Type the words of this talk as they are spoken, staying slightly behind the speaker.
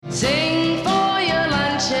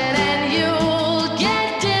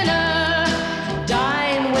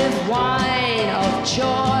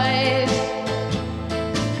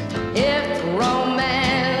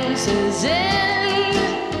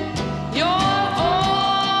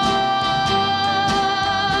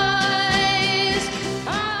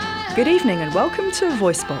Good evening and welcome to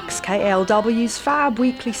VoiceBox, KALW's fab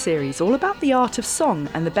weekly series all about the art of song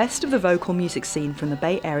and the best of the vocal music scene from the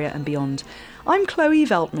Bay Area and beyond. I'm Chloe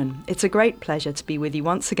Veltman. It's a great pleasure to be with you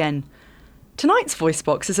once again. Tonight's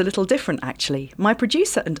VoiceBox is a little different actually. My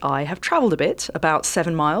producer and I have travelled a bit, about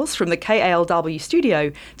 7 miles from the KALW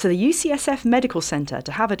studio to the UCSF Medical Centre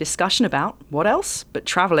to have a discussion about, what else but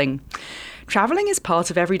travelling. Travelling is part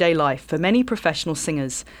of everyday life for many professional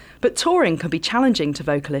singers, but touring can be challenging to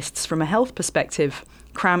vocalists from a health perspective.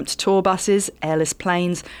 Cramped tour buses, airless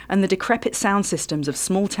planes, and the decrepit sound systems of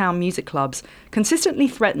small-town music clubs consistently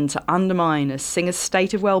threaten to undermine a singer's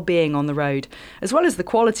state of well-being on the road, as well as the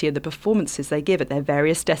quality of the performances they give at their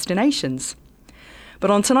various destinations.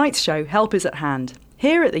 But on tonight's show, help is at hand.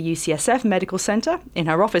 Here at the UCSF Medical Centre, in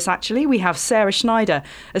her office actually, we have Sarah Schneider,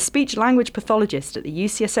 a speech-language pathologist at the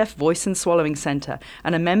UCSF Voice and Swallowing Centre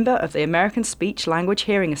and a member of the American Speech-Language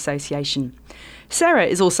Hearing Association. Sarah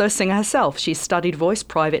is also a singer herself. She's studied voice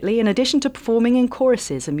privately in addition to performing in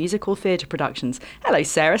choruses and musical theatre productions. Hello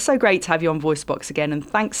Sarah, so great to have you on VoiceBox again and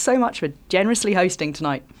thanks so much for generously hosting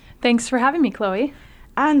tonight. Thanks for having me, Chloe.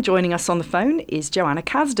 And joining us on the phone is Joanna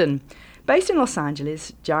Kasdan. Based in Los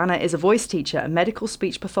Angeles, Joanna is a voice teacher and medical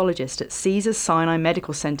speech pathologist at Cedars-Sinai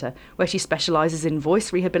Medical Center, where she specialises in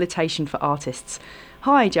voice rehabilitation for artists.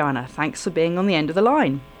 Hi, Joanna. Thanks for being on the end of the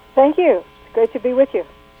line. Thank you. It's great to be with you.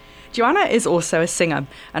 Joanna is also a singer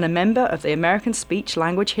and a member of the American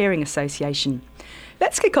Speech-Language Hearing Association.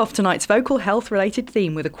 Let's kick off tonight's vocal health-related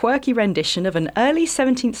theme with a quirky rendition of an early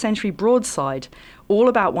 17th century broadside, all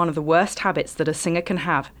about one of the worst habits that a singer can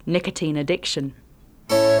have, nicotine addiction.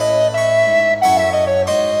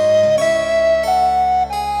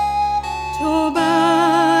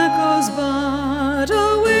 Tobacco's but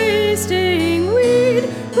a wasting weed,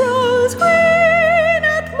 grows green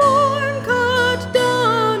at morn, cut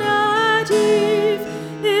down at eve.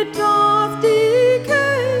 It doth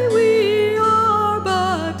decay, we are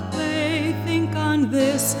but clay. Think on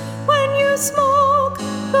this when you smoke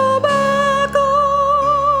tobacco.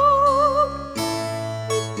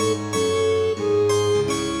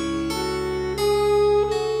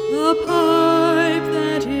 The pipe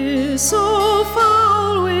that is so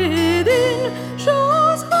foul within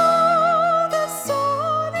shows how the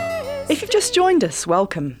sun is. If you've just joined us,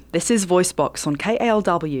 welcome. This is VoiceBox on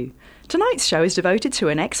KALW. Tonight's show is devoted to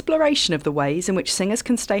an exploration of the ways in which singers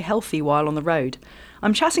can stay healthy while on the road.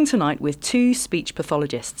 I'm chatting tonight with two speech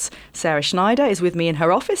pathologists. Sarah Schneider is with me in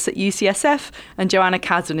her office at UCSF, and Joanna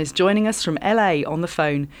Kasdan is joining us from LA on the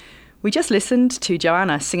phone. We just listened to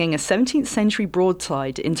Joanna singing a 17th century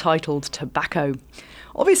broadside entitled Tobacco.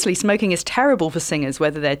 Obviously, smoking is terrible for singers,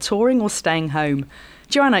 whether they're touring or staying home.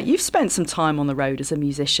 Joanna, you've spent some time on the road as a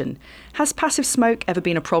musician. Has passive smoke ever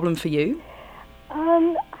been a problem for you?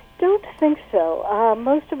 I don't think so.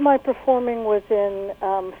 Most of my performing was in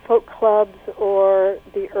folk clubs or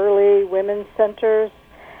the early women's centers,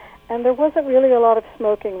 and there wasn't really a lot of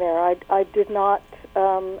smoking there. I did not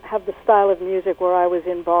have the style of music where I was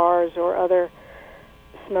in bars or other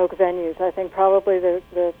smoke venues. I think probably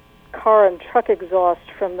the car and truck exhaust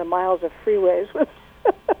from the miles of freeways was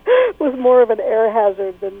was more of an air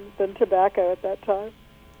hazard than tobacco at that time.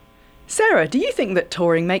 Sarah, do you think that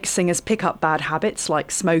touring makes singers pick up bad habits like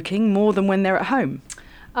smoking more than when they're at home?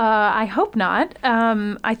 I hope not.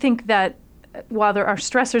 I think that while there are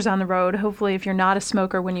stressors on the road, hopefully if you're not a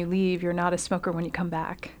smoker when you leave, you're not a smoker when you come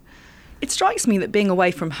back. It strikes me that being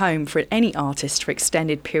away from home for any artist for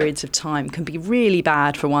extended periods of time can be really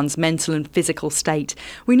bad for one's mental and physical state.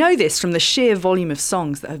 We know this from the sheer volume of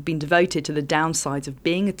songs that have been devoted to the downsides of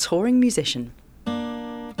being a touring musician.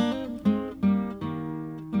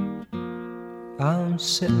 I'm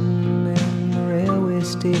sitting in the railway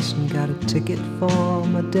station, got a ticket for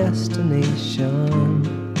my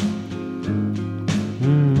destination.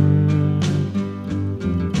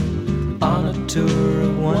 On a tour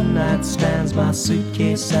of one-night stands, my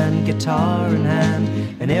suitcase and guitar in hand,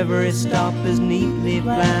 and every stop is neatly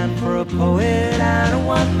planned for a poet and a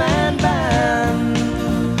one-man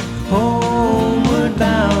band. Homeward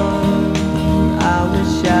bound, I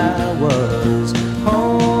wish I was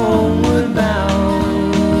homeward bound.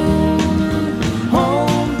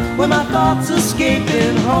 Home, where my thoughts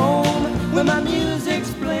escaping, home, where my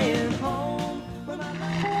music's playing, home, where my...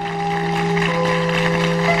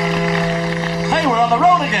 Hey, we're on the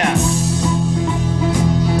road again.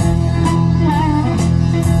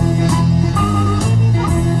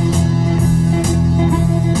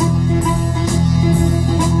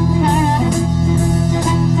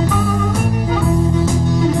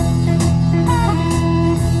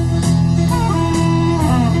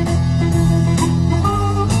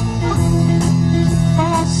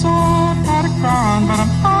 I saw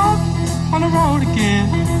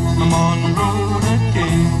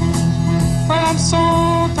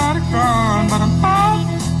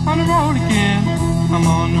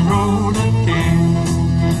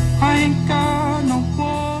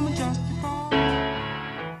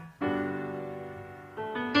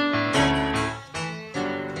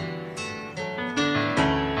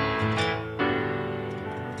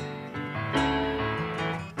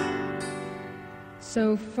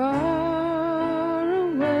so far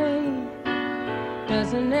away.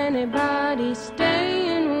 Doesn't anybody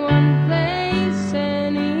stay in one place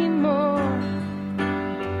anymore?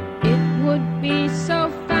 It would be so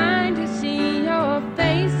fine to see your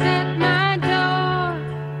face at my door.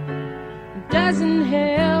 It doesn't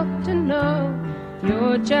help to know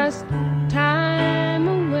you're just time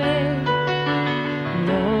away.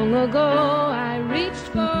 Long ago I reached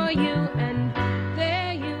for you and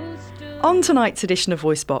there you stood. On tonight's edition of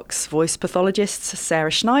VoiceBox, voice pathologists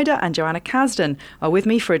Sarah Schneider and Joanna Kasdan are with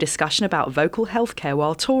me for a discussion about vocal healthcare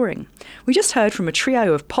while touring. We just heard from a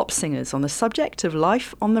trio of pop singers on the subject of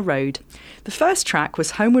life on the road. The first track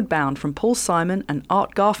was Homeward Bound from Paul Simon and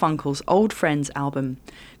Art Garfunkel's Old Friends album.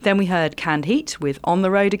 Then we heard Canned Heat with On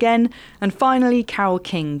the Road Again, and finally Carole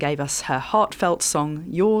King gave us her heartfelt song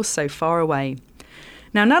You're So Far Away.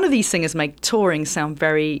 Now, none of these singers make touring sound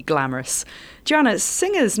very glamorous. Joanna,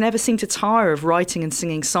 singers never seem to tire of writing and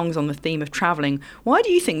singing songs on the theme of travelling. Why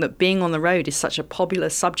do you think that being on the road is such a popular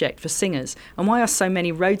subject for singers, and why are so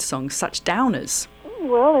many road songs such downers?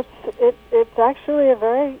 Well, it's actually a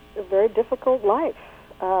very difficult life.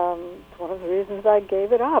 It's one of the reasons I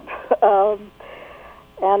gave it up.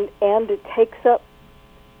 And it takes up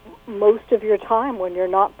most of your time when you're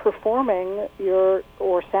not performing,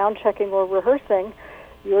 or sound checking or rehearsing.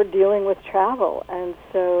 You're dealing with travel, and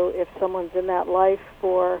so if someone's in that life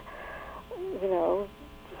for,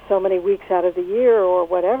 so many weeks out of the year or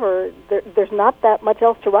whatever, there's not that much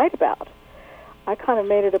else to write about. I kind of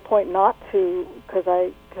made it a point not to, because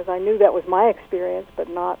I knew that was my experience, but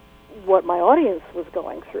not what my audience was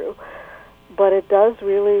going through. But it does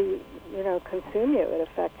really, consume you. It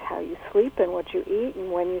affects how you sleep and what you eat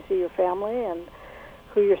and when you see your family and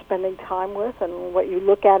who you're spending time with and what you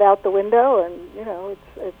look at out the window, and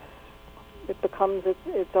it becomes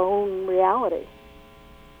its own reality.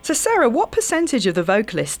 So Sarah, what percentage of the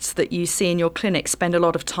vocalists that you see in your clinic spend a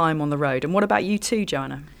lot of time on the road, and what about you too,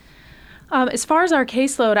 Joanna? As far as our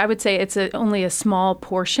caseload, I would say it's only a small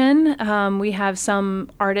portion. We have some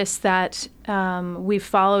artists that we've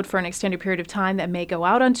followed for an extended period of time that may go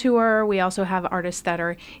out on tour. We also have artists that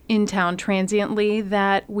are in town transiently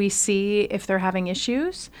that we see if they're having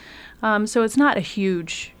issues. So it's not a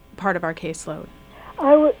huge part of our caseload.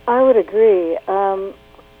 I would agree.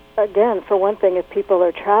 Again, for one thing, if people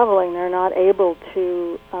are traveling, they're not able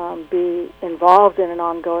to be involved in an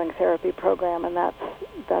ongoing therapy program, and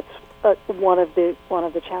that's one of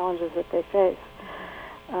the challenges that they face.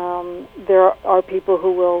 There are people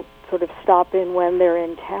who will sort of stop in when they're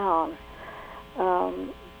in town,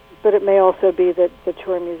 but it may also be that the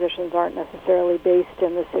tour musicians aren't necessarily based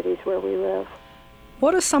in the cities where we live.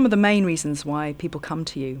 What are some of the main reasons why people come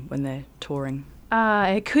to you when they're touring?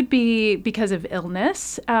 It could be because of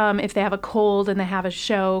illness. If they have a cold and they have a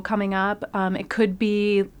show coming up, it could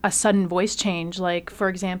be a sudden voice change. Like, for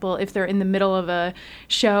example, if they're in the middle of a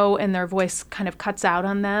show and their voice kind of cuts out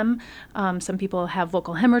on them. Some people have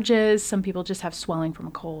vocal hemorrhages. Some people just have swelling from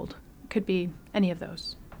a cold. It could be any of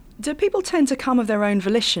those. Do people tend to come of their own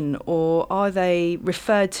volition, or are they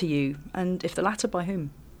referred to you? And if the latter, by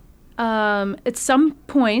whom? At some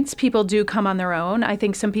points, people do come on their own. I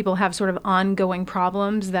think some people have sort of ongoing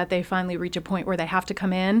problems that they finally reach a point where they have to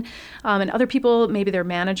come in. And other people, maybe their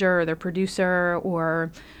manager or their producer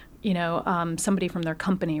or, somebody from their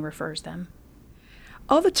company refers them.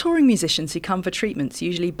 Are the touring musicians who come for treatments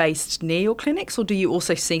usually based near your clinics, or do you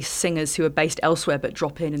also see singers who are based elsewhere but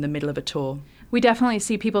drop in the middle of a tour? We definitely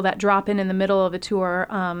see people that drop in the middle of a tour.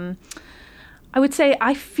 I would say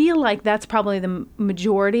I feel like that's probably the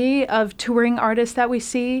majority of touring artists that we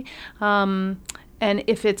see. And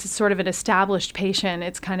if it's sort of an established patient,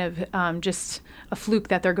 it's kind of just a fluke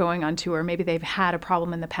that they're going on tour. Maybe they've had a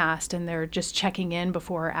problem in the past and they're just checking in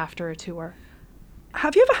before or after a tour.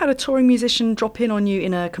 Have you ever had a touring musician drop in on you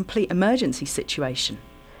in a complete emergency situation?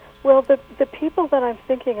 Well, the people that I'm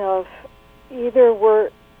thinking of either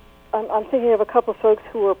were, I'm thinking of a couple folks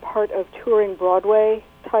who were part of touring Broadway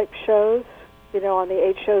type shows, on the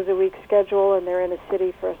 8 shows a week schedule, and they're in a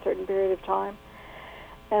city for a certain period of time.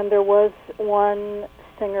 And there was one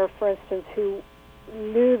singer, for instance, who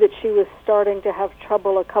knew that she was starting to have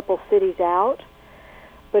trouble a couple cities out,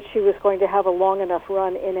 but she was going to have a long enough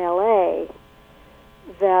run in L.A.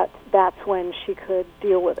 that's when she could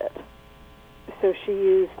deal with it. So she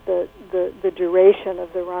used the duration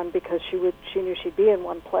of the run because she knew she'd be in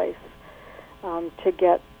one place to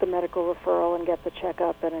get the medical referral and get the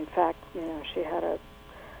checkup. And in fact, she had a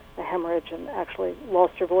hemorrhage and actually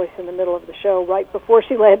lost her voice in the middle of the show right before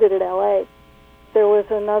she landed in L.A. There was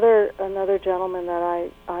another gentleman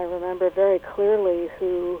that I remember very clearly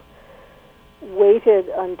who waited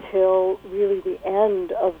until really the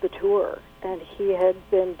end of the tour, and he had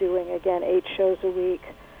been doing, again, 8 shows a week.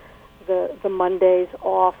 The Mondays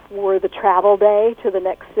off were the travel day to the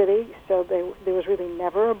next city, so there was really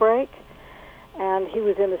never a break. And he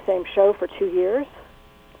was in the same show for 2 years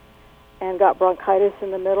and got bronchitis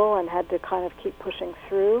in the middle and had to kind of keep pushing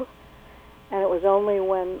through. And it was only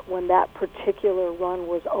when that particular run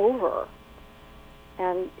was over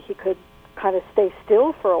and he could kind of stay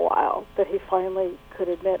still for a while that he finally could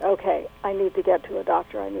admit, okay, I need to get to a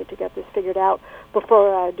doctor, I need to get this figured out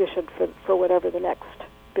before I audition for whatever the next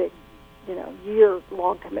big,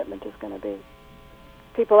 year-long commitment is going to be.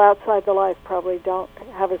 People outside the life probably don't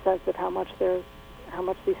have a sense of how much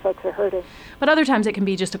these folks are hurting. But other times it can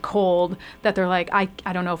be just a cold that they're like, I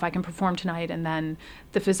don't know if I can perform tonight, and then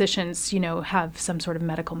the physicians, have some sort of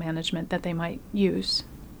medical management that they might use.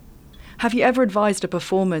 Have you ever advised a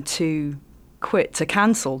performer to quit, to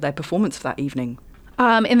cancel their performance for that evening?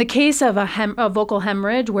 In the case of a vocal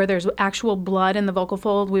hemorrhage where there's actual blood in the vocal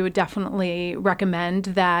fold, we would definitely recommend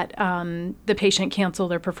that the patient cancel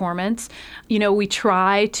their performance. We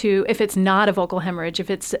try to, if it's not a vocal hemorrhage, if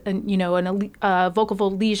it's a vocal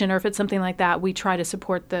fold lesion, or if it's something like that, we try to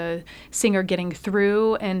support the singer getting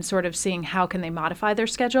through and sort of seeing how can they modify their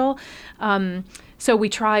schedule. So we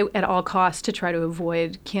try at all costs to try to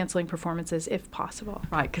avoid canceling performances if possible.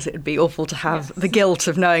 Right, because it would be awful to have the guilt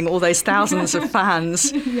of knowing all those thousands of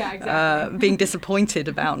fans being disappointed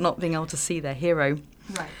about not being able to see their hero.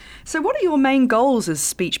 Right. So what are your main goals as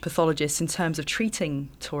speech pathologists in terms of treating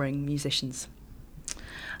touring musicians?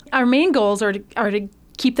 Our main goals are to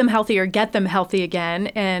keep them healthy or get them healthy again.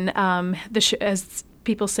 And as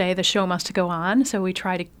people say, the show must go on. So we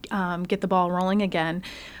try to get the ball rolling again.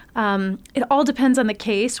 It all depends on the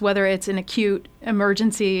case, whether it's an acute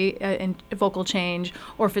emergency in vocal change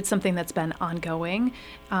or if it's something that's been ongoing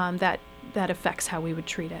that affects how we would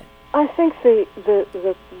treat it. I think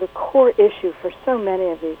the core issue for so many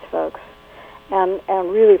of these folks,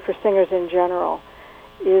 and really for singers in general,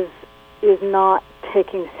 is not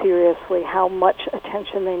taking seriously how much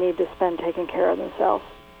attention they need to spend taking care of themselves.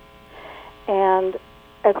 And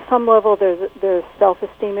at some level, there's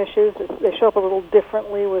self-esteem issues. They show up a little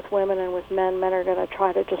differently with women and with men. Men are going to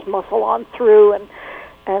try to just muscle on through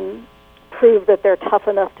and prove that they're tough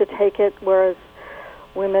enough to take it, whereas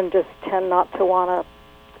women just tend not to want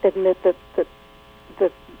to admit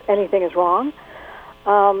that anything is wrong.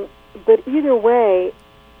 But either way,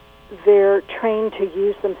 they're trained to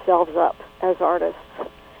use themselves up as artists,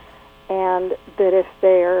 and that if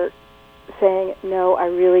they're saying, no, I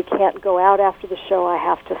really can't go out after the show, I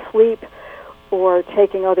have to sleep, or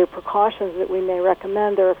taking other precautions that we may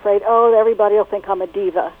recommend, they're afraid, everybody will think I'm a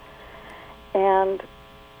diva. And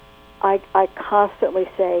I constantly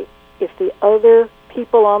say, if the other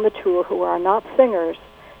people on the tour who are not singers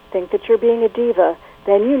think that you're being a diva,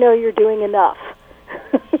 then you know you're doing enough.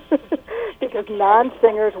 Because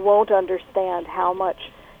non-singers won't understand how much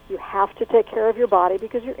you have to take care of your body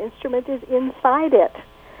because your instrument is inside it.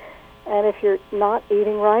 And if you're not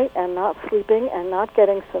eating right and not sleeping and not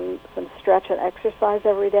getting some stretch and exercise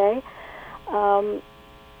every day,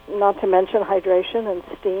 not to mention hydration and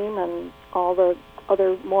steam and all the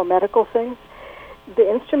other more medical things, the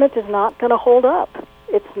instrument is not going to hold up.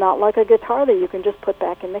 It's not like a guitar that you can just put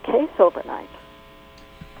back in the case overnight.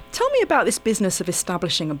 Tell me about this business of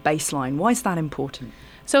establishing a baseline. Why is that important?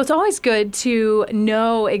 So it's always good to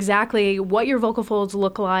know exactly what your vocal folds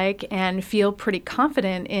look like and feel pretty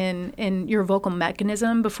confident in your vocal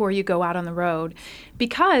mechanism before you go out on the road.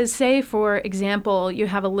 Because, say, for example, you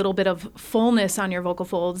have a little bit of fullness on your vocal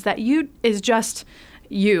folds that is just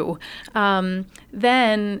you.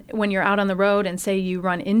 Then when you're out on the road and say you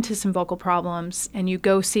run into some vocal problems and you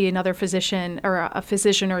go see another physician or a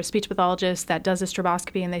speech pathologist that does a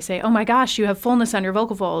stroboscopy and they say, oh my gosh, you have fullness on your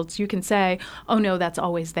vocal folds, you can say, oh no, that's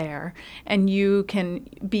always there. And you can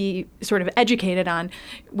be sort of educated on,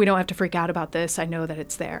 we don't have to freak out about this, I know that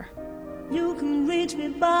it's there. You can reach me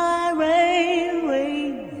by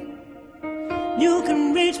railway. You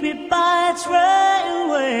can reach me by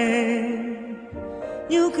trainway.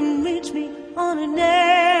 You can reach me on an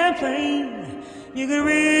airplane. You can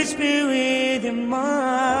reach me with your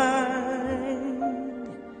mind.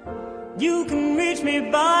 You can reach me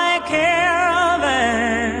by caravan.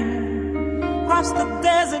 Cross the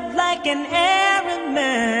desert like an Arab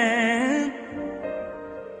man.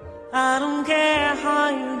 I don't care how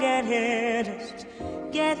you get here, just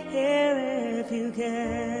get here if you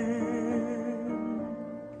can.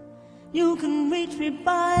 You can reach me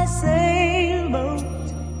by sailboat.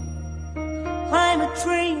 Climb a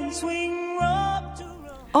train, swing rope to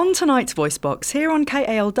rope. On tonight's Voice Box, here on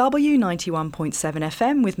KALW 91.7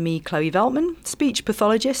 FM with me, Chloe Veltman, speech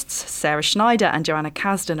pathologists Sarah Schneider and Joanna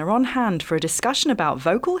Kasdan are on hand for a discussion about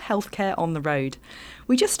vocal healthcare on the road.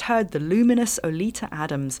 We just heard the luminous Oleta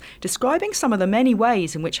Adams describing some of the many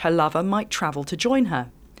ways in which her lover might travel to join her.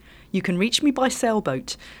 You can reach me by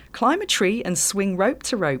sailboat, climb a tree and swing rope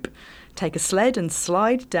to rope, take a sled and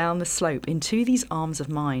slide down the slope into these arms of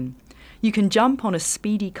mine. You can jump on a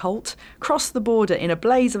speedy colt, cross the border in a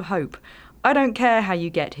blaze of hope. I don't care how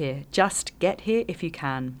you get here, just get here if you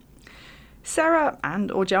can. Sarah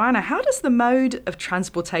or Joanna, how does the mode of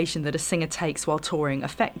transportation that a singer takes while touring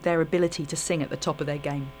affect their ability to sing at the top of their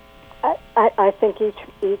game? I think each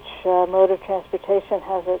mode of transportation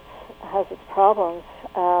has its problems.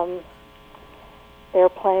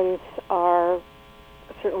 Airplanes are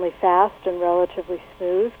certainly fast and relatively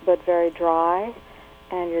smooth, but very dry.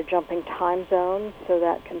 And you're jumping time zones, so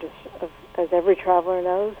that can just, as every traveler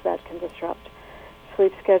knows, that can disrupt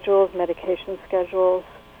sleep schedules, medication schedules.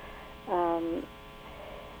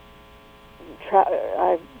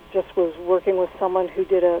 I just was working with someone who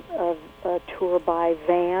did a tour by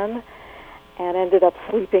van and ended up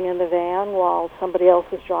sleeping in the van while somebody else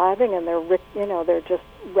was driving, and they're just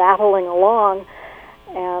rattling along,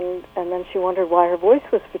 and then she wondered why her voice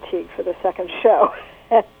was fatigued for the second show.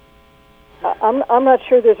 I'm not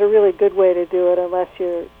sure there's a really good way to do it unless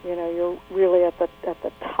you're really at the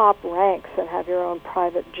top ranks and have your own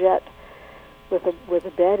private jet with a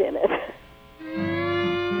bed in it.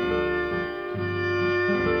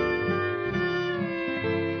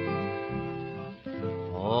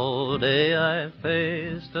 All day I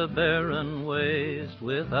faced a barren waste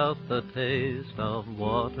without the taste of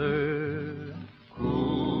water,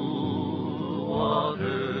 cool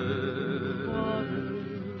water.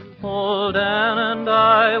 Old Ann and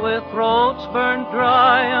I, with throats burnt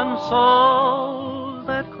dry and souls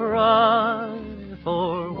that cry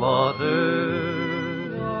for water,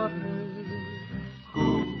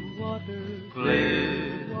 cool water,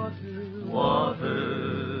 clear water.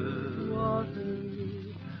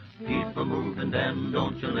 Keep a moving, Dan,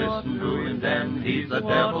 don't you listen to him, Dan. He's the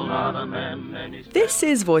devil, not a man. This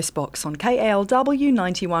is VoiceBox on KALW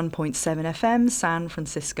 91.7 FM, San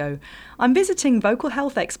Francisco. I'm visiting vocal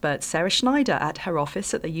health expert Sarah Schneider at her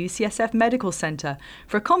office at the UCSF Medical Center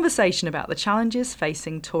for a conversation about the challenges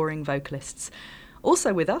facing touring vocalists.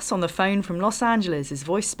 Also with us on the phone from Los Angeles is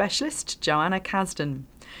voice specialist Joanna Kasdan.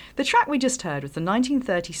 The track we just heard was the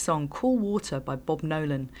 1930 song Cool Water by Bob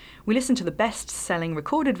Nolan. We listened to the best-selling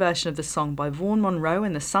recorded version of the song by Vaughan Monroe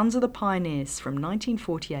and the Sons of the Pioneers from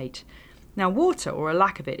 1948. Now, water, or a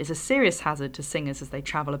lack of it, is a serious hazard to singers as they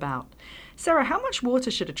travel about. Sarah, how much water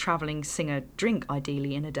should a travelling singer drink,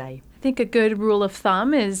 ideally, in a day? I think a good rule of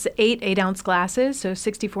thumb is 8 8-ounce glasses, so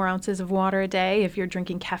 64 ounces of water a day. If you're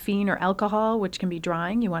drinking caffeine or alcohol, which can be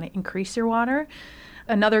drying, you want to increase your water.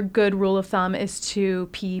 Another good rule of thumb is to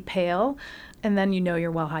pee pale, and then you know you're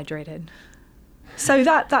well hydrated. So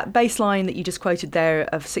that baseline that you just quoted there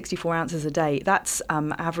of 64 ounces a day, that's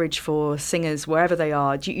average for singers wherever they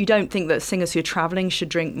are. You don't think that singers who are travelling should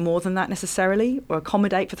drink more than that necessarily, or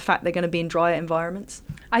accommodate for the fact they're going to be in drier environments?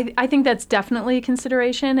 I think that's definitely a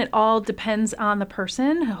consideration. It all depends on the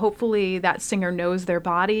person. Hopefully that singer knows their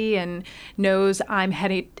body and knows I'm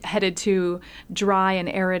headed to dry and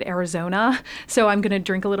arid Arizona, so I'm going to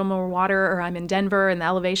drink a little more water, or I'm in Denver and the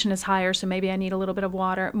elevation is higher, so maybe I need a little bit of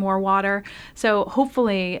more water. So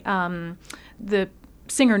hopefully the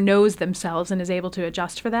singer knows themselves and is able to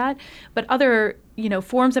adjust for that. But other,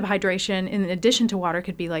 forms of hydration in addition to water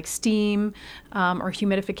could be like steam or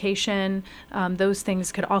humidification. Those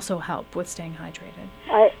things could also help with staying hydrated.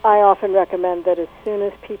 I often recommend that as soon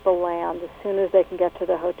as people land, as soon as they can get to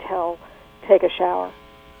the hotel, take a shower.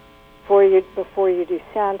 Before you do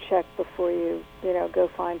sound check, before you go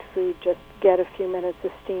find food, just get a few minutes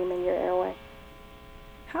of steam in your airway.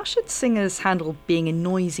 How should singers handle being in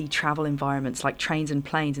noisy travel environments like trains and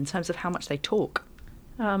planes in terms of how much they talk?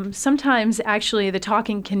 Sometimes, actually, the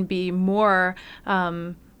talking can be more,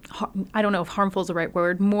 I don't know if harmful is the right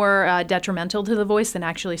word, more detrimental to the voice than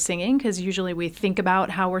actually singing, because usually we think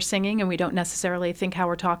about how we're singing and we don't necessarily think how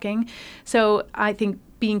we're talking. So I think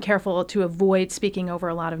being careful to avoid speaking over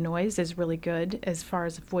a lot of noise is really good as far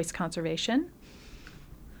as voice conservation.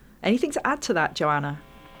 Anything to add to that, Joanna?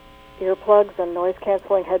 Earplugs and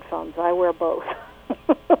noise-canceling headphones. I wear both.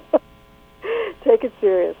 Take it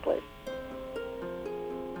seriously.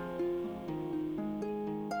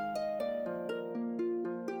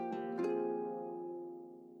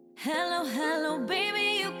 Hello, hello,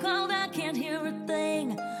 baby, you called, I can't hear a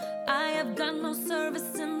thing. I have got no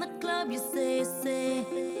service in the club. You say,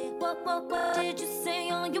 what did you say?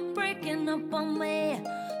 Oh, you're breaking up on me.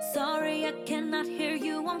 Sorry, I cannot hear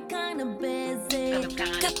you, I'm kinda busy.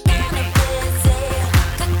 Kinda busy.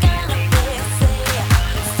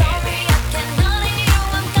 Sorry, I cannot hear you,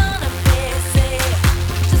 I'm kinda busy.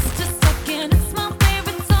 Just a second, it's my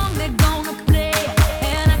favorite song they're gonna play.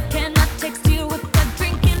 And I cannot text you with a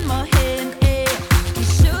drink in my hand. You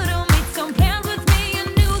should've made some plans with me, you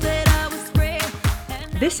knew that I was free.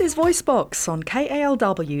 This is Voicebox on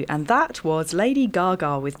KALW, and that was Lady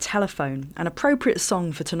Gaga with Telephone, an appropriate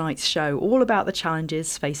song for tonight's show, all about the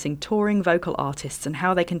challenges facing touring vocal artists and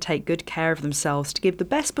how they can take good care of themselves to give the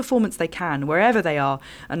best performance they can wherever they are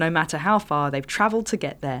and no matter how far they've travelled to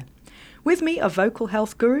get there. With me are vocal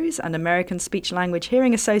health gurus and American Speech Language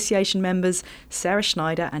Hearing Association members Sarah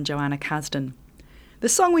Schneider and Joanna Kasdan. The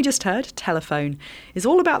song we just heard, Telephone, is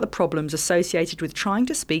all about the problems associated with trying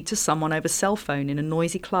to speak to someone over cell phone in a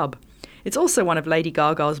noisy club. It's also one of Lady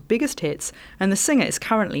Gaga's biggest hits, and the singer is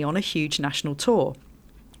currently on a huge national tour.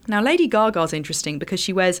 Now, Lady Gaga's interesting because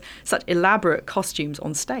she wears such elaborate costumes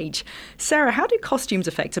on stage. Sarah, how do costumes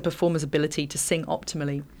affect a performer's ability to sing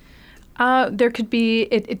optimally? There could be,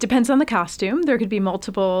 it depends on the costume. There could be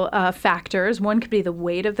multiple factors. One could be the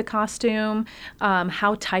weight of the costume,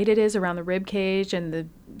 how tight it is around the rib cage and the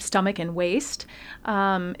stomach and waist,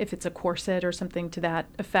 if it's a corset or something to that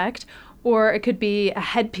effect. Or it could be a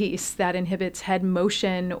headpiece that inhibits head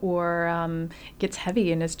motion or gets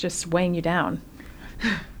heavy and is just weighing you down.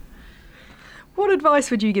 What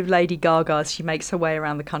advice would you give Lady Gaga as she makes her way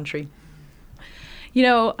around the country? You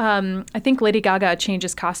know, I think Lady Gaga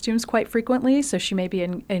changes costumes quite frequently, so she may be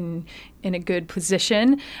in a good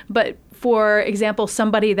position. But for example,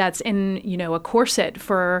 somebody that's in, a corset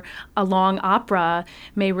for a long opera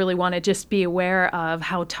may really want to just be aware of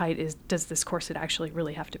how tight does this corset actually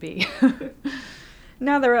really have to be.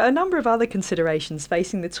 Now, there are a number of other considerations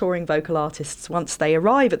facing the touring vocal artists once they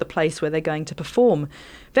arrive at the place where they're going to perform.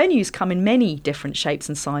 Venues come in many different shapes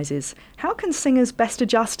and sizes. How can singers best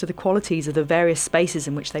adjust to the qualities of the various spaces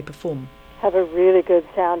in which they perform? Have a really good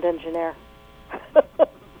sound engineer.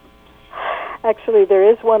 Actually,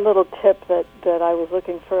 there is one little tip that I was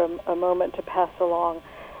looking for a moment to pass along.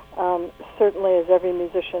 Certainly, as every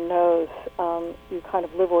musician knows, you kind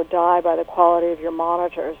of live or die by the quality of your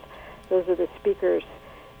monitors. Those are the speakers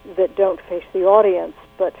that don't face the audience,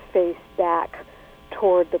 but face back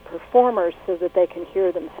toward the performers so that they can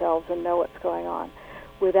hear themselves and know what's going on.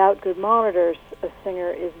 Without good monitors, a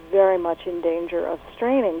singer is very much in danger of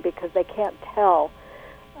straining because they can't tell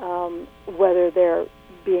whether they're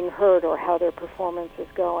being heard or how their performance is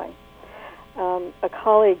going. A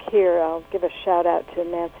colleague here, I'll give a shout out to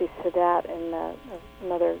Nancy Sadat, and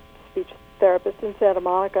another speech therapist in Santa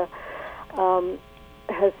Monica,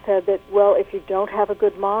 has said that, well, if you don't have a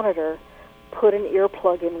good monitor, put an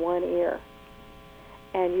earplug in one ear,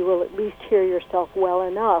 and you will at least hear yourself well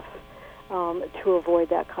enough to avoid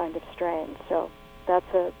that kind of strain. So that's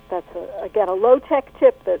again a low-tech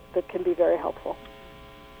tip that can be very helpful.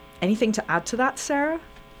 Anything to add to that, Sarah?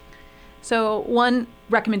 So one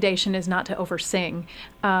recommendation is not to oversing,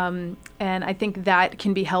 and I think that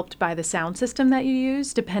can be helped by the sound system that you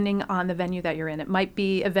use, depending on the venue that you're in. It might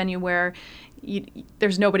be a venue where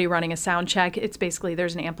there's nobody running a sound check. It's basically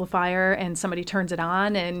there's an amplifier and somebody turns it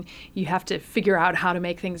on, and you have to figure out how to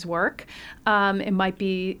make things work. It might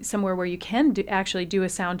be somewhere where you can actually do a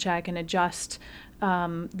sound check and adjust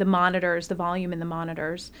the monitors, the volume in the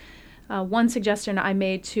monitors. One suggestion I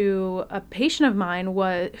made to a patient of mine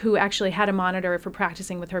who actually had a monitor for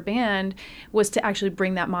practicing with her band was to actually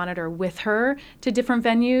bring that monitor with her to different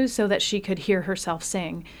venues so that she could hear herself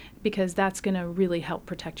sing, because that's going to really help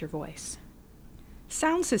protect your voice.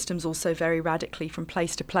 Sound systems also vary radically from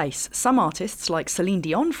place to place. Some artists, like Celine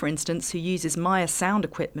Dion, for instance, who uses Maya sound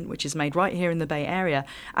equipment, which is made right here in the Bay Area,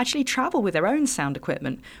 actually travel with their own sound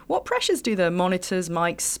equipment. What pressures do the monitors,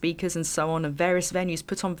 mics, speakers and so on of various venues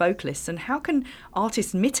put on vocalists, and how can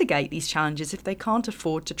artists mitigate these challenges if they can't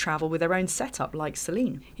afford to travel with their own setup like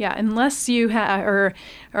Celine? Yeah, unless you are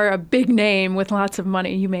a big name with lots of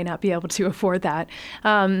money, you may not be able to afford that.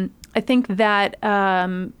 I think that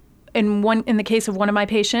in the case of one of my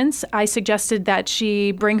patients, I suggested that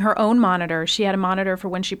she bring her own monitor. She had a monitor for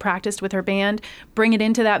when she practiced with her band. Bring it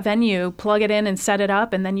into that venue, plug it in and set it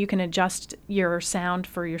up, and then you can adjust your sound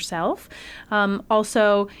for yourself.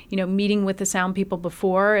 Also, meeting with the sound people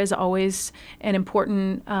before is always an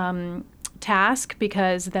important task,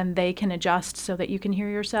 because then they can adjust so that you can hear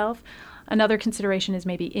yourself. Another consideration is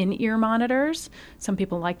maybe in-ear monitors. Some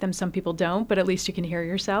people like them, some people don't, but at least you can hear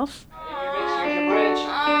yourself.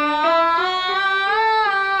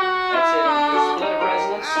 That's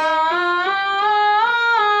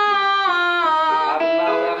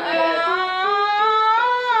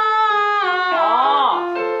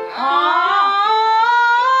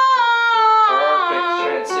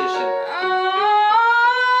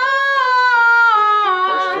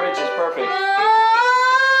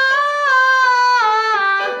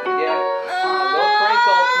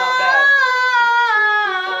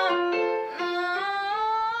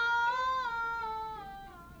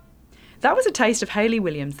That was a taste of Hayley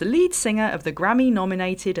Williams, the lead singer of the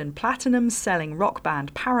Grammy-nominated and platinum-selling rock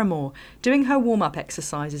band Paramore, doing her warm-up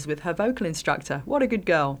exercises with her vocal instructor. What a good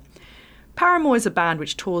girl. Paramore is a band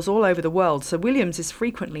which tours all over the world, so Williams is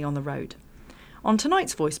frequently on the road. On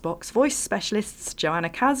tonight's Voice Box, voice specialists Joanna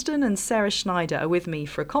Kasdan and Sarah Schneider are with me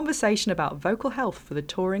for a conversation about vocal health for the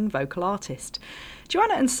touring vocal artist.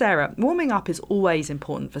 Joanna and Sarah, warming up is always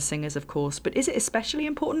important for singers, of course, but is it especially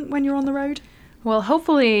important when you're on the road? Well,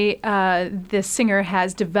 hopefully the singer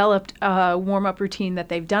has developed a warm-up routine that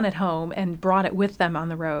they've done at home and brought it with them on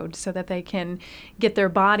the road so that they can get their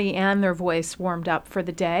body and their voice warmed up for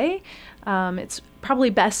the day. It's probably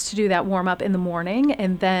best to do that warm-up in the morning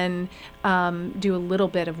and then do a little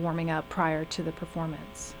bit of warming up prior to the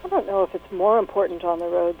performance. I don't know if it's more important on the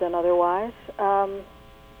road than otherwise.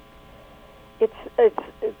 It's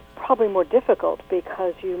probably more difficult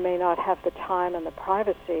because you may not have the time and the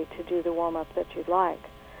privacy to do the warm-up that you'd like.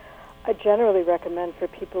 I generally recommend for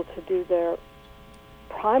people to do their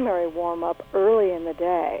primary warm-up early in the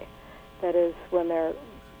day. That is when they're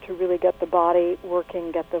to really get the body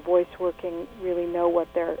working, get the voice working, really know what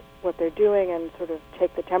they're doing and sort of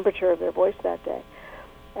take the temperature of their voice that day.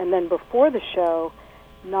 And then before the show,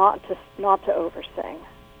 not to oversing,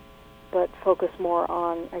 but focus more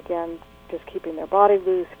on, again, just keeping their body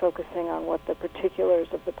loose, focusing on what the particulars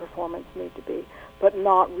of the performance need to be, but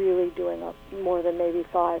not really doing more than maybe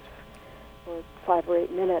 5 or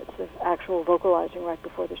 8 minutes of actual vocalizing right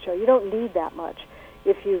before the show. You don't need that much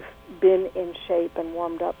if you've been in shape and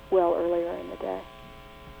warmed up well earlier in the day.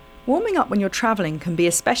 Warming up when you're travelling can be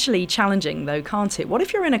especially challenging though, can't it? What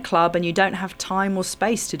if you're in a club and you don't have time or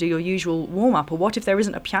space to do your usual warm-up, or what if there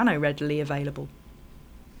isn't a piano readily available?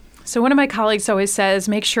 So one of my colleagues always says,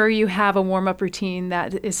 make sure you have a warm-up routine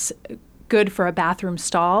that is good for a bathroom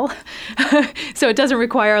stall. So it doesn't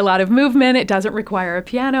require a lot of movement. It doesn't require a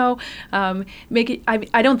piano. I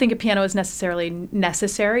don't think a piano is necessarily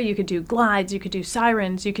necessary. You could do glides. You could do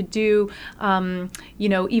sirens. You could do,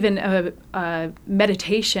 even a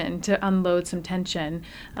meditation to unload some tension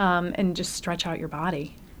and just stretch out your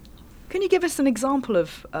body. Can you give us an example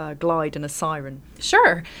of a glide and a siren?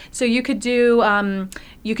 Sure. So you could do a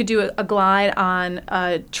glide on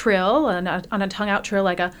a trill, on a tongue-out trill,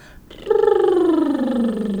 like a,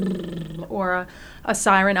 or a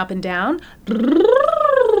siren up and down.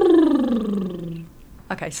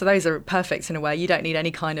 Okay, so those are perfect in a way. You don't need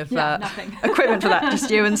any kind of nothing. equipment for that.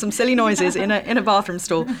 Just you and some silly noises in a bathroom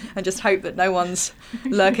stall, and just hope that no one's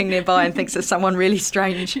lurking nearby and thinks there's someone really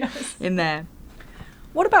strange in there.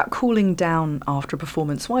 What about cooling down after a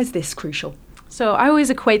performance? Why is this crucial? So I always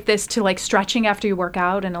equate this to like stretching after you work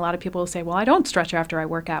out, and a lot of people will say, well, I don't stretch after I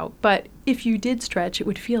work out. But if you did stretch, it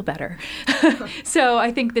would feel better. So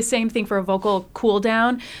I think the same thing for a vocal cool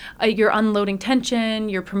down. You're unloading tension,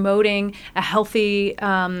 you're promoting a healthy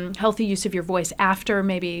use of your voice after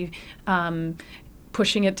maybe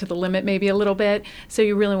pushing it to the limit maybe a little bit. So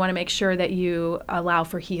you really want to make sure that you allow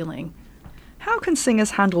for healing. How can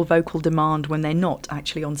singers handle vocal demand when they're not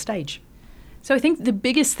actually on stage? So I think the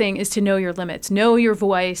biggest thing is to know your limits, know your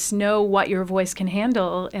voice, know what your voice can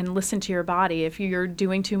handle, and listen to your body. If you're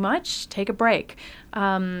doing too much, take a break.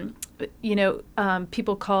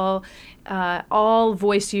 People call all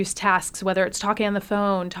voice use tasks, whether it's talking on the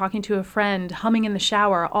phone, talking to a friend, humming in the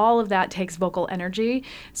shower, all of that takes vocal energy.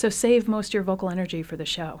 So save most of your vocal energy for the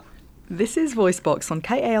show. This is VoiceBox on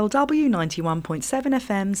KALW 91.7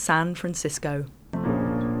 FM San Francisco.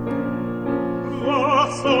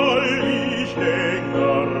 Was soll ich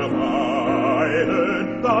länger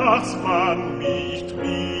weinen, dass man mich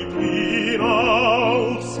trieb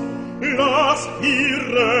hinaus? Lass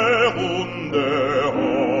ihre Hunde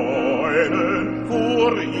heulen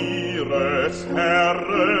vor ihres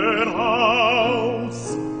Herren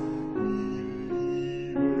Haus.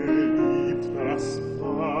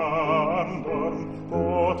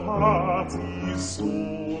 Gott hat sie so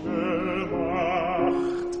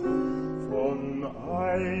gemacht, von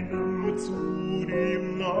einem zu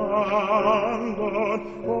dem anderen,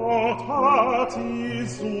 Gott hat sie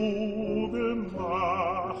so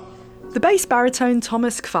gemacht. The bass baritone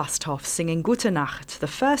Thomas Quasthoff singing Gute Nacht, the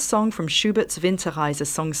first song from Schubert's Winterreise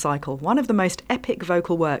song cycle, one of the most epic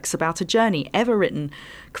vocal works about a journey ever written.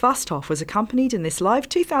 Quasthoff was accompanied in this live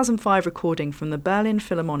 2005 recording from the Berlin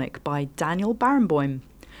Philharmonic by Daniel Barenboim.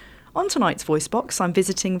 On tonight's VoiceBox, I'm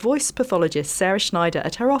visiting voice pathologist Sarah Schneider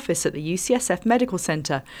at her office at the UCSF Medical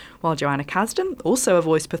Centre, while Joanna Kasdan, also a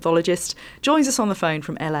voice pathologist, joins us on the phone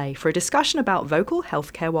from LA for a discussion about vocal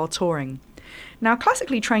healthcare while touring. Now,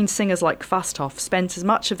 classically trained singers like Fasthoff spent as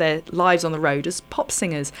much of their lives on the road as pop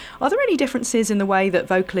singers. Are there any differences in the way that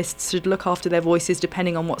vocalists should look after their voices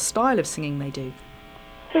depending on what style of singing they do?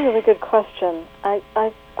 It's a really good question. I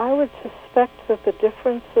would suspect that the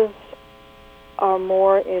differences are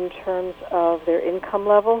more in terms of their income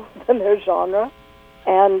level than their genre,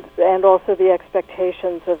 and also the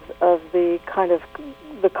expectations of the kind of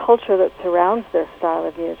the culture that surrounds their style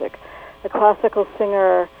of music. A classical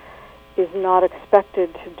singer is not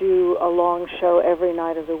expected to do a long show every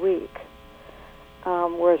night of the week,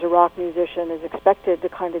 whereas a rock musician is expected to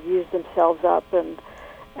kind of use themselves up and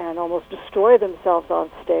almost destroy themselves on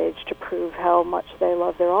stage to prove how much they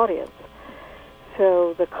love their audience.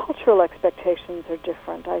 So the cultural expectations are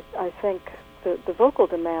different. I think the vocal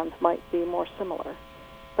demands might be more similar.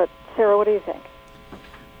 But Sarah, what do you think?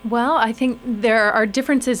 Well, I think there are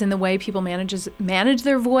differences in the way people manage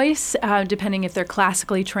their voice, depending if they're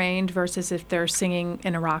classically trained versus if they're singing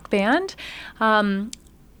in a rock band.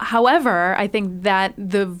 However, I think that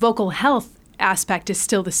the vocal health aspect is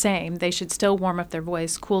still the same. They should still warm up their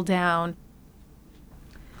voice, cool down.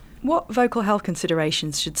 What vocal health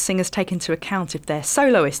considerations should singers take into account if they're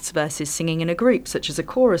soloists versus singing in a group, such as a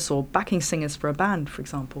chorus or backing singers for a band, for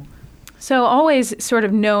example? So always sort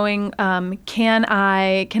of knowing, can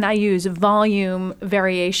I use volume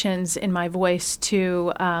variations in my voice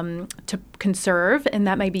to conserve, and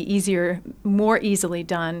that may be more easily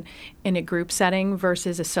done in a group setting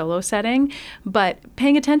versus a solo setting, but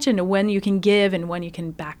paying attention to when you can give and when you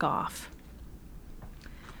can back off.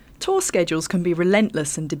 Tour schedules can be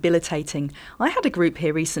relentless and debilitating. I had a group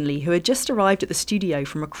here recently who had just arrived at the studio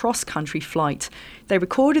from a cross-country flight. They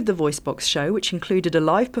recorded the VoiceBox show, which included a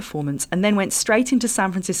live performance, and then went straight into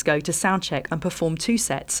San Francisco to soundcheck and perform 2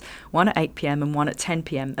 sets, one at 8 p.m. and one at 10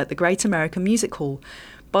 p.m. at the Great American Music Hall.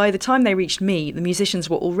 By the time they reached me, the musicians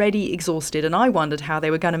were already exhausted, and I wondered how they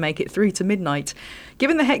were going to make it through to midnight.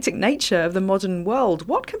 Given the hectic nature of the modern world,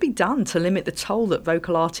 what can be done to limit the toll that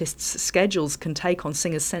vocal artists' schedules can take on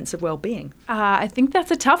singers' sense of well-being? I think that's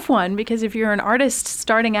a tough one, because if you're an artist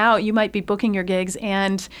starting out, you might be booking your gigs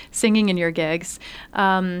and singing in your gigs.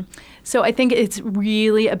 So I think it's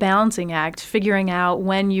really a balancing act, figuring out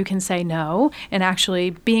when you can say no and actually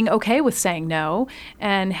being okay with saying no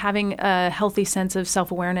and having a healthy sense of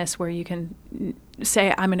self-awareness where you can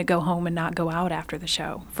say, I'm going to go home and not go out after the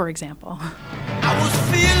show, for example. I was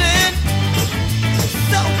feeling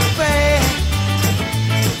so bad.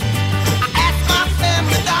 I asked my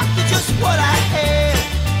family doctor just what I had.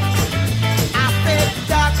 I said,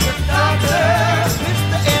 Doctor,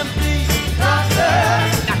 Mr. MD, Doctor,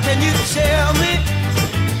 now can you tell me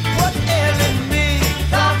what's ailing me,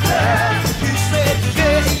 Doctor? You said,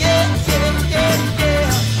 yeah.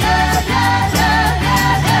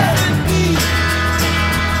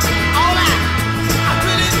 All I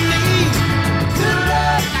really need good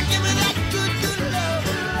love. Now give me that good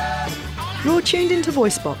love. You're tuned into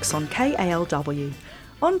VoiceBox on KALW.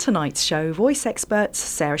 On tonight's show, voice experts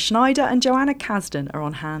Sarah Schneider and Joanna Kasdan are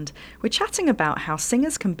on hand. We're chatting about how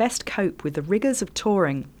singers can best cope with the rigours of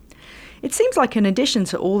touring. It seems like in addition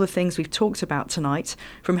to all the things we've talked about tonight,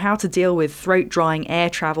 from how to deal with throat-drying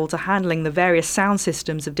air travel to handling the various sound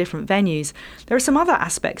systems of different venues, there are some other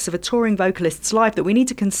aspects of a touring vocalist's life that we need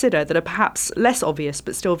to consider that are perhaps less obvious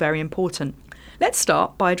but still very important. Let's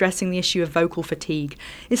start by addressing the issue of vocal fatigue.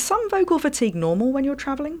 Is some vocal fatigue normal when you're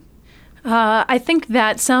travelling? I think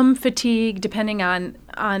that some fatigue, depending on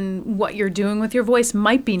what you're doing with your voice,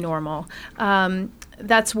 might be normal.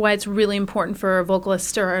 That's why it's really important for a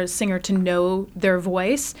vocalist or a singer to know their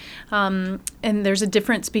voice. And there's a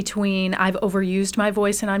difference between I've overused my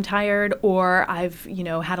voice and I'm tired, or I've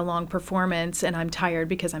had a long performance and I'm tired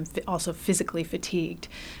because I'm also physically fatigued.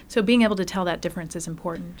 So being able to tell that difference is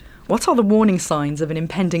important. What are the warning signs of an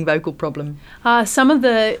impending vocal problem? Some of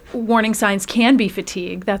the warning signs can be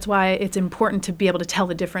fatigue. That's why it's important to be able to tell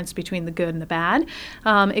the difference between the good and the bad.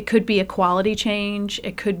 It could be a quality change.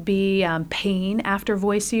 It could be pain after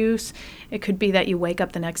voice use. It could be that you wake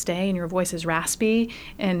up the next day and your voice is raspy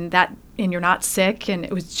and you're not sick and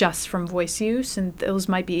it was just from voice use, and those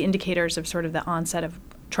might be indicators of sort of the onset of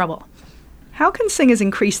trouble. How can singers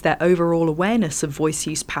increase their overall awareness of voice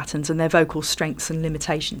use patterns and their vocal strengths and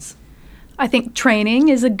limitations? I think training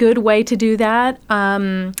is a good way to do that.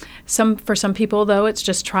 For some people, though, it's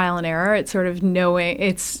just trial and error. It's sort of knowing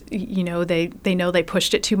they know they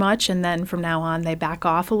pushed it too much, and then from now on they back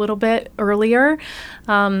off a little bit earlier.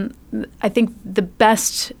 I think the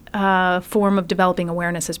best form of developing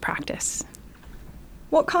awareness is practice.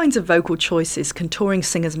 What kinds of vocal choices can touring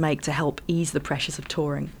singers make to help ease the pressures of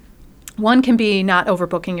touring? One can be not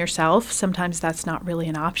overbooking yourself. Sometimes that's not really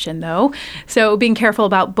an option, though. So being careful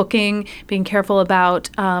about booking, being careful about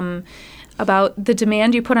the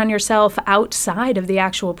demand you put on yourself outside of the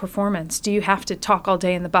actual performance. Do you have to talk all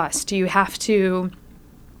day in the bus? Do you have to,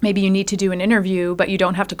 maybe you need to do an interview, but you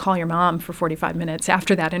don't have to call your mom for 45 minutes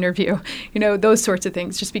after that interview? Those sorts of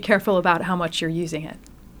things. Just be careful about how much you're using it.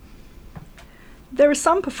 There are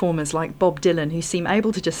some performers like Bob Dylan who seem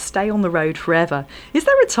able to just stay on the road forever. Is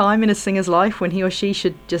there a time in a singer's life when he or she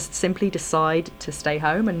should just simply decide to stay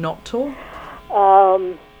home and not tour?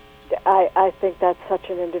 I think that's such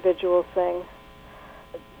an individual thing.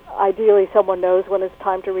 Ideally, someone knows when it's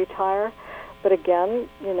time to retire. But again,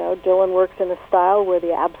 Dylan works in a style where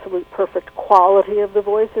the absolute perfect quality of the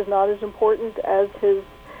voice is not as important as his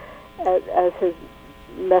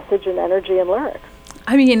message and energy and lyrics.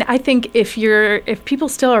 I mean, I think if people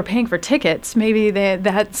still are paying for tickets, maybe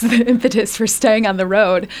that's the impetus for staying on the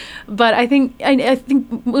road. But I think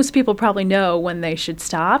most people probably know when they should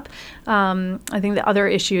stop. I think the other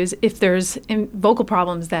issue is if there's vocal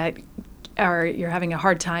problems that you're having a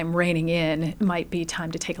hard time reining in, it might be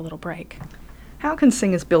time to take a little break. How can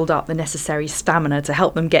singers build up the necessary stamina to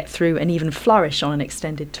help them get through and even flourish on an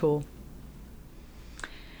extended tour?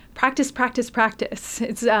 Practice, practice, practice.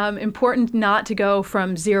 It's important not to go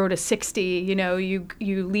from 0 to 60. You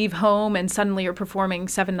leave home and suddenly you're performing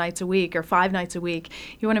 7 nights a week or 5 nights a week.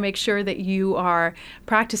 You want to make sure that you are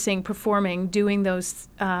practicing, performing, doing those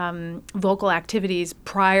vocal activities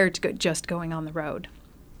prior to just going on the road.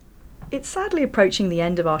 It's sadly approaching the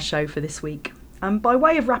end of our show for this week. By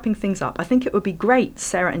way of wrapping things up, I think it would be great,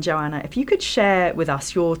 Sarah and Joanna, if you could share with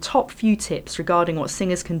us your top few tips regarding what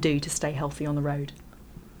singers can do to stay healthy on the road.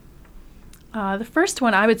 The first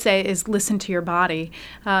one I would say is listen to your body.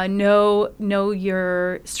 Know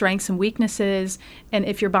your strengths and weaknesses, and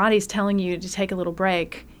if your body's telling you to take a little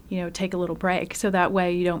break, take a little break, so that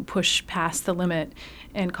way you don't push past the limit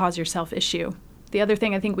and cause yourself issue. The other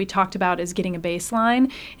thing I think we talked about is getting a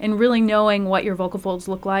baseline and really knowing what your vocal folds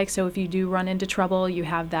look like, so if you do run into trouble, you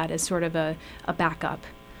have that as sort of a backup.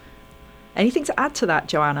 Anything to add to that,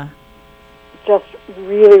 Joanna? Just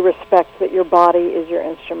really respect that your body is your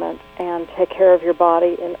instrument and take care of your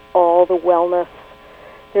body in all the wellness.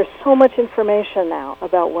 There's so much information now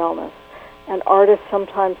about wellness, and artists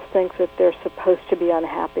sometimes think that they're supposed to be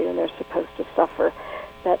unhappy and they're supposed to suffer.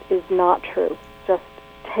 That is not true. Just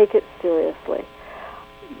take it seriously.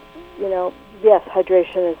 Yes,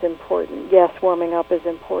 hydration is important. Yes, warming up is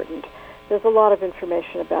important. There's a lot of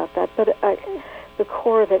information about that, but the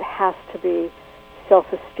core of it has to be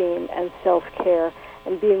self-esteem and self-care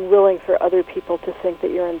and being willing for other people to think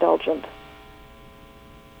that you're indulgent.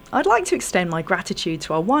 I'd like to extend my gratitude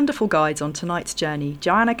to our wonderful guides on tonight's journey,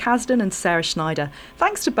 Joanna Kasdan and Sarah Schneider.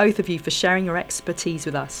 Thanks to both of you for sharing your expertise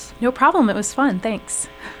with us. No problem. It was fun. Thanks.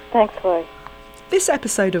 Thanks, Chloe. This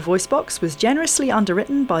episode of VoiceBox was generously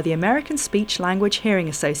underwritten by the American Speech Language Hearing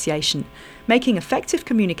Association, making effective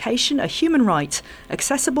communication a human right,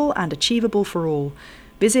 accessible and achievable for all.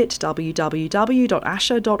 Visit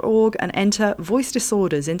www.asha.org and enter voice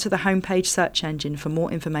disorders into the homepage search engine for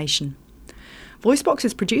more information. VoiceBox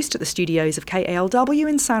is produced at the studios of KALW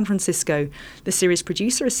in San Francisco. The series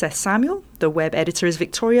producer is Seth Samuel, the web editor is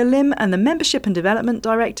Victoria Lim, and the membership and development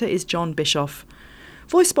director is John Bischoff.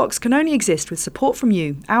 VoiceBox can only exist with support from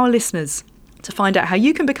you, our listeners. To find out how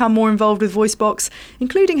you can become more involved with VoiceBox,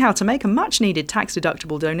 including how to make a much-needed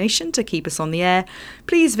tax-deductible donation to keep us on the air,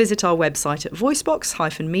 please visit our website at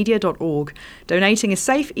voicebox-media.org. Donating is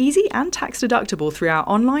safe, easy and tax-deductible through our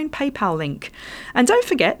online PayPal link. And don't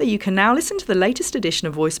forget that you can now listen to the latest edition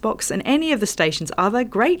of VoiceBox and any of the station's other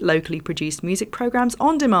great locally produced music programmes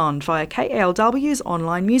on demand via KALW's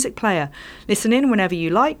online music player. Listen in whenever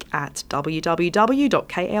you like at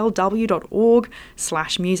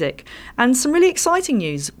www.kalw.org/music. And some really exciting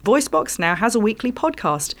news. VoiceBox now has a weekly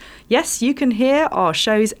podcast. Yes, you can hear our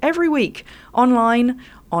shows every week online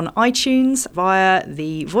on iTunes via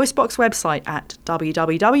the VoiceBox website at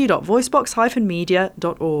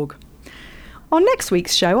www.voicebox-media.org. On next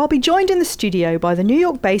week's show, I'll be joined in the studio by the New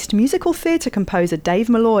York-based musical theatre composer Dave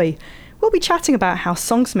Malloy. We'll be chatting about how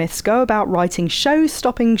songsmiths go about writing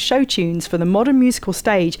show-stopping show tunes for the modern musical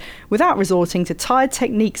stage without resorting to tired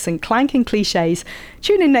techniques and clanking cliches.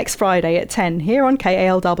 Tune in next Friday at 10 here on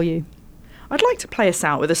KALW. I'd like to play us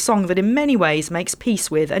out with a song that in many ways makes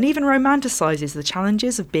peace with and even romanticises the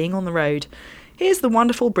challenges of being on the road. Here's the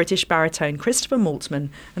wonderful British baritone Christopher Maltman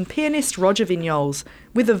and pianist Roger Vignoles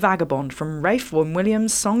with The Vagabond from Ralph Vaughan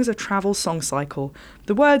Williams' Songs of Travel song cycle.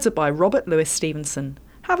 The words are by Robert Louis Stevenson.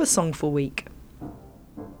 Have a songful week.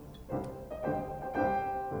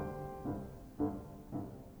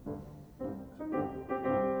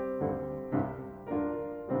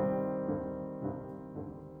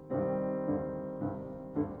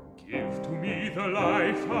 Give to me the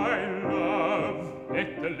life I love,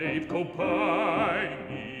 let the lave go by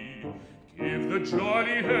me. Give the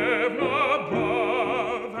jolly heaven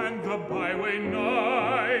above and the byway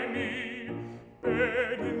nigh me.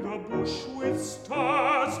 Bed in the bush with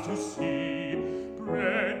stars to see.